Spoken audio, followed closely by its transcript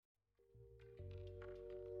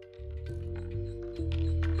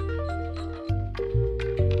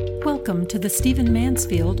Welcome to the Stephen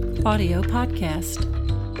Mansfield audio podcast.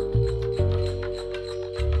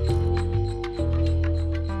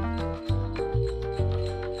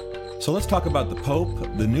 So let's talk about the Pope,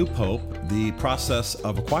 the new Pope, the process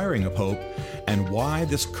of acquiring a Pope, and why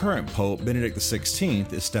this current Pope, Benedict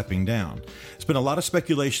XVI, is stepping down. There's been a lot of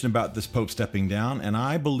speculation about this Pope stepping down, and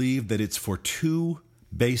I believe that it's for two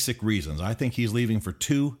basic reasons. I think he's leaving for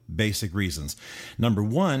two basic reasons. Number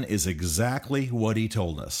one is exactly what he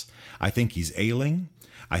told us. I think he's ailing.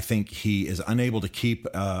 I think he is unable to keep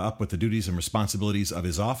up with the duties and responsibilities of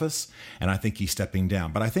his office, and I think he's stepping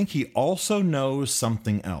down. But I think he also knows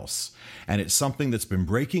something else, and it's something that's been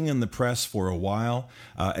breaking in the press for a while,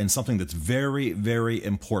 and something that's very, very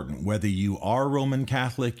important. Whether you are Roman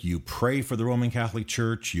Catholic, you pray for the Roman Catholic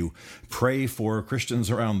Church, you pray for Christians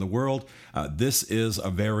around the world, this is a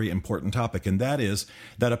very important topic, and that is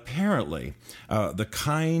that apparently the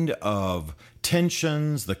kind of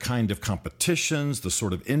tensions, the kind of competitions, the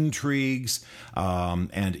sort of intrigues,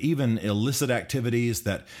 and even illicit activities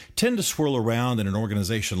that tend to swirl around in an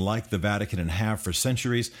organization like the Vatican and have for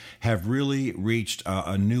centuries have really reached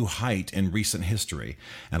a new height in recent history.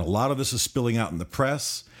 And a lot of this is spilling out in the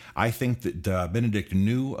press. I think that Benedict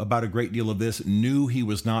knew about a great deal of this, knew he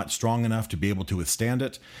was not strong enough to be able to withstand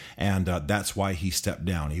it, and that's why he stepped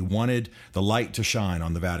down. He wanted the light to shine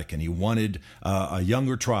on the Vatican. He wanted a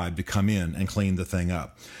younger tribe to come in and clean the thing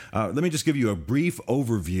up. Let me just give you a brief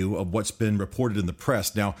overview of what's been reported in the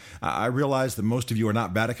press. Now, I realize that most of you are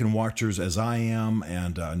not Vatican watchers as I am,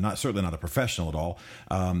 and certainly not a professional at all,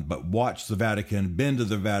 but watched the Vatican, been to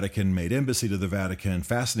the Vatican, made embassy to the Vatican,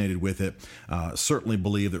 fascinated with it, certainly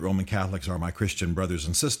believe that Roman Catholics are my Christian brothers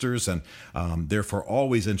and sisters, and therefore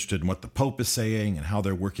always interested in what the Pope is saying and how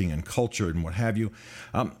they're working in culture and what have you.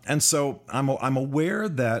 And so I'm aware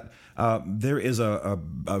that there is a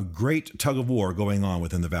great tug of war going on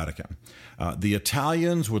within the Vatican. The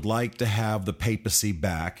Italians would like to have the papacy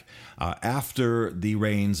back after the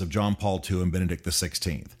reigns of John Paul II and Benedict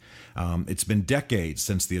XVI. It's been decades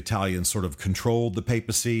since the Italians sort of controlled the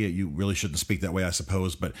papacy. You really shouldn't speak that way, I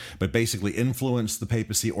suppose, but basically influenced the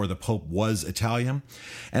papacy, or the Pope was Italian.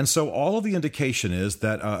 And so all of the indication is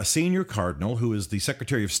that a senior cardinal, who is the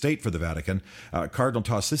Secretary of State for the Vatican, Cardinal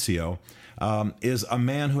Tarcisio, is a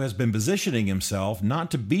man who has been positioning himself not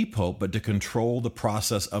to be Pope, but to control the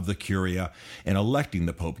process of the Curia in electing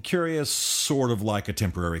the Pope. Curia is sort of like a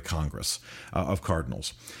temporary Congress of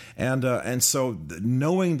cardinals. And so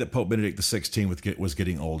knowing that Pope Benedict XVI was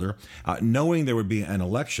getting older, knowing there would be an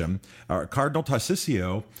election, Cardinal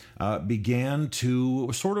Tarcisio began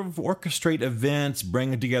to sort of orchestrate events,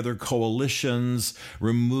 bring together coalitions,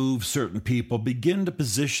 remove certain people, begin to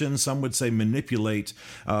position, some would say manipulate,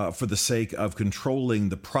 for the sake of controlling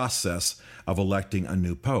the process of electing a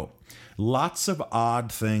new pope. Lots of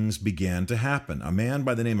odd things began to happen. A man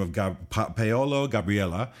by the name of Paolo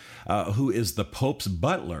Gabriella, who is the Pope's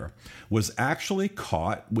butler, was actually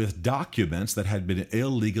caught with documents that had been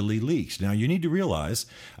illegally leaked. Now, you need to realize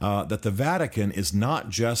that the Vatican is not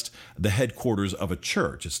just the headquarters of a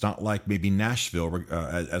church. It's not like maybe Nashville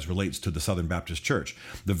as relates to the Southern Baptist Church.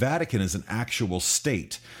 The Vatican is an actual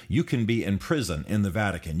state. You can be in prison in the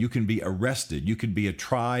Vatican. You can be arrested. You can be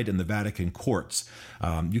tried in the Vatican courts.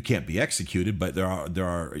 You can't be executed, but there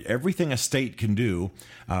are everything a state can do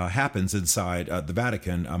happens inside the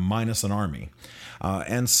Vatican, minus an army,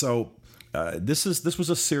 and so. This was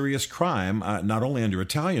a serious crime, not only under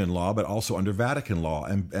Italian law, but also under Vatican law.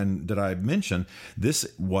 And did I mention, this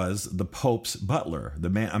was the Pope's butler,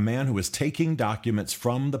 a man who was taking documents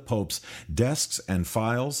from the Pope's desks and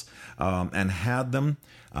files and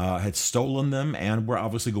had stolen them, and were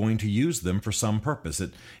obviously going to use them for some purpose.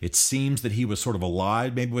 It seems that he was sort of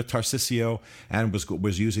allied maybe with Tarcisio and was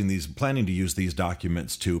planning to use these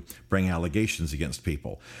documents to bring allegations against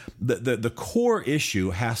people. The core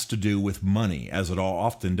issue has to do with money, as it all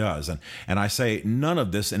often does. And I say none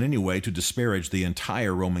of this in any way to disparage the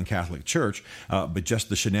entire Roman Catholic Church, but just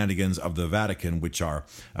the shenanigans of the Vatican, which are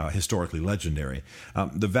historically legendary.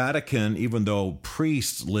 The Vatican, even though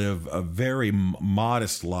priests live a very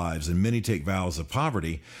modest lives and many take vows of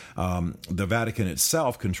poverty, the Vatican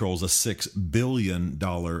itself controls a $6 billion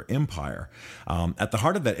empire. At the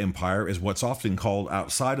heart of that empire is what's often called,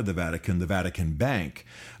 outside of the Vatican Bank.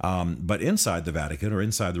 But inside the Vatican, or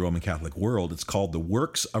inside the Roman Catholic world, it's called the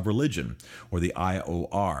Works of Religion, or the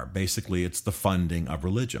IOR. Basically, it's the funding of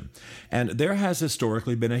religion. And there has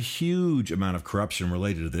historically been a huge amount of corruption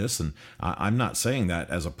related to this, and I'm not saying that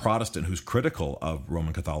as a Protestant who's critical of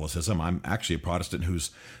Roman Catholicism. I'm actually a Protestant who's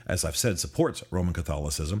as I've said, supports Roman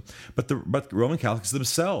Catholicism, but Roman Catholics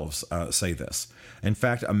themselves say this. In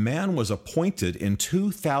fact, a man was appointed in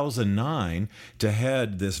 2009 to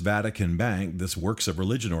head this Vatican Bank, this Works of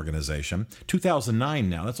Religion organization. 2009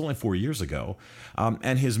 now, that's only 4 years ago.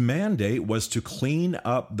 And his mandate was to clean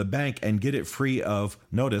up the bank and get it free of,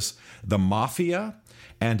 notice, the mafia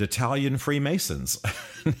and Italian Freemasons.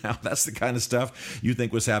 Now, that's the kind of stuff you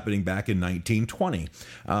think was happening back in 1920,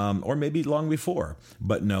 or maybe long before.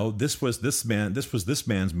 But no, this was this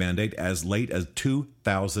man's mandate as late as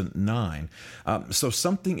 2009. So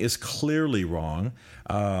something is clearly wrong.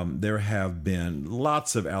 There have been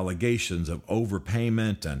lots of allegations of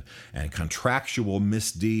overpayment and contractual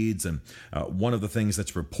misdeeds. And one of the things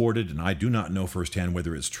that's reported, and I do not know firsthand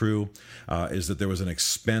whether it's true, is that there was an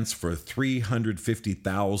expense for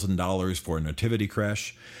 $350,000 for a nativity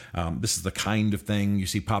creche. This is the kind of thing you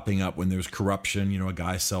see popping up when there's corruption. A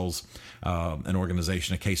guy sells an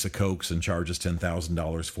organization a case of Cokes and charges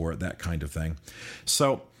 $10,000 for it, that kind of thing.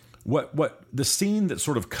 So what the scene that's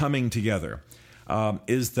sort of coming together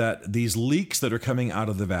is that these leaks that are coming out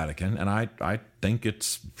of the Vatican, and I think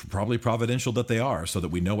it's probably providential that they are, so that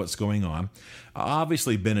we know what's going on.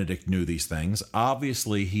 Obviously, Benedict knew these things.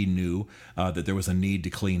 Obviously, he knew that there was a need to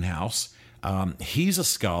clean house. He's a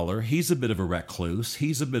scholar. He's a bit of a recluse.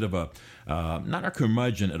 He's a bit of a, not a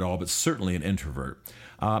curmudgeon at all, but certainly an introvert.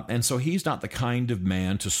 And so he's not the kind of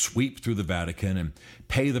man to sweep through the Vatican and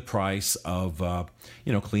pay the price of,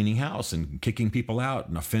 cleaning house and kicking people out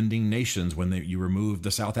and offending nations when you remove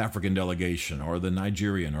the South African delegation or the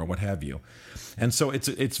Nigerian or what have you. And so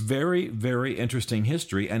it's very, very interesting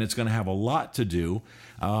history, and it's going to have a lot to do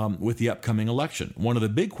with the upcoming election. One of the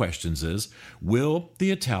big questions is, will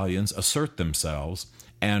the Italians assert themselves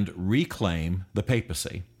and reclaim the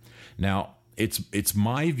papacy? Now, it's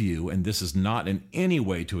my view, and this is not in any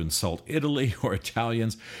way to insult Italy or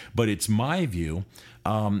Italians, but it's my view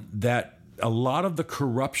that a lot of the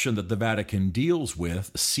corruption that the Vatican deals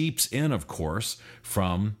with seeps in, of course,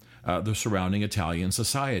 from the surrounding Italian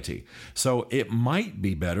society. So it might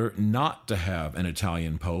be better not to have an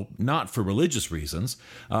Italian pope, not for religious reasons,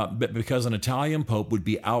 but because an Italian pope would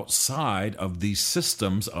be outside of these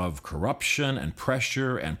systems of corruption and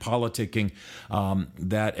pressure and politicking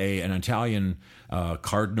that an Italian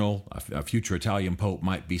cardinal, a future Italian pope,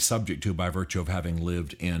 might be subject to by virtue of having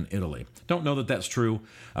lived in Italy. Don't know that that's true,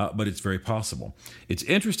 but it's very possible. It's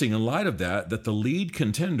interesting in light of that the lead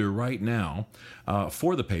contender right now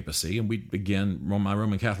for the papacy, and my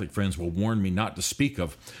Roman Catholic friends will warn me not to speak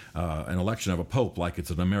of an election of a pope like it's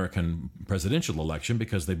an American presidential election,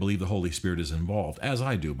 because they believe the Holy Spirit is involved, as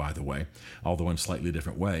I do, by the way, although in a slightly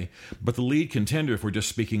different way. But the lead contender, if we're just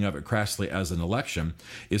speaking of it crassly as an election,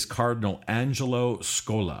 is Cardinal Angelo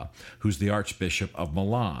Scola, who's the Archbishop of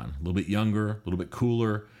Milan. A little bit younger, a little bit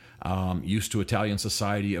cooler, used to Italian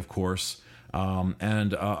society, of course,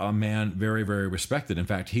 and a man very, very respected. In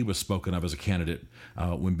fact, he was spoken of as a candidate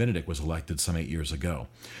when Benedict was elected some 8 years ago.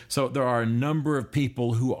 So there are a number of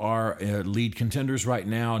people who are lead contenders right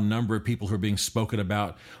now, a number of people who are being spoken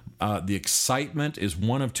about. The excitement is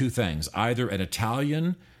one of two things. Either an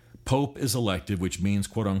Italian pope is elected, which means,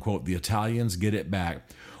 quote unquote, the Italians get it back,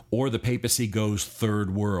 or the papacy goes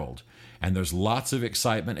third world. And there's lots of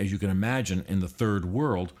excitement, as you can imagine, in the third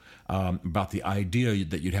world about the idea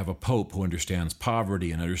that you'd have a pope who understands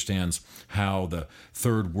poverty and understands how the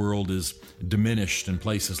third world is diminished in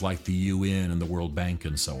places like the UN and the World Bank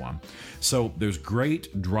and so on. So there's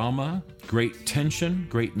great drama, great tension,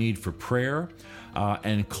 great need for prayer,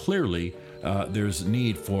 and clearly there's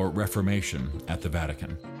need for reformation at the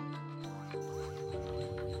Vatican.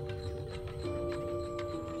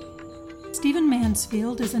 Stephen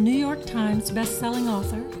Mansfield is a New York Times best-selling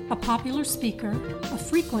author, a popular speaker, a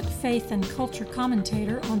frequent faith and culture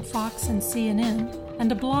commentator on Fox and CNN,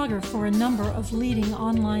 and a blogger for a number of leading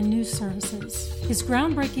online news services. His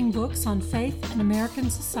groundbreaking books on faith and American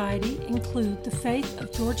society include The Faith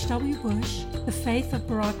of George W. Bush, The Faith of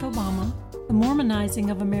Barack Obama, The Mormonizing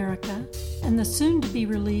of America, and the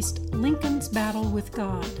soon-to-be-released Lincoln's Battle with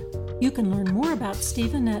God. You can learn more about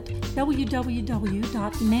Stephen at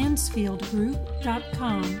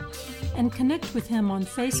www.mansfieldgroup.com and connect with him on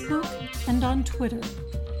Facebook and on Twitter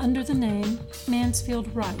under the name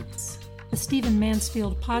Mansfield Writes. The Stephen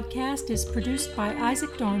Mansfield podcast is produced by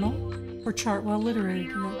Isaac Darnell for Chartwell Literary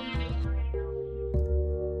Group.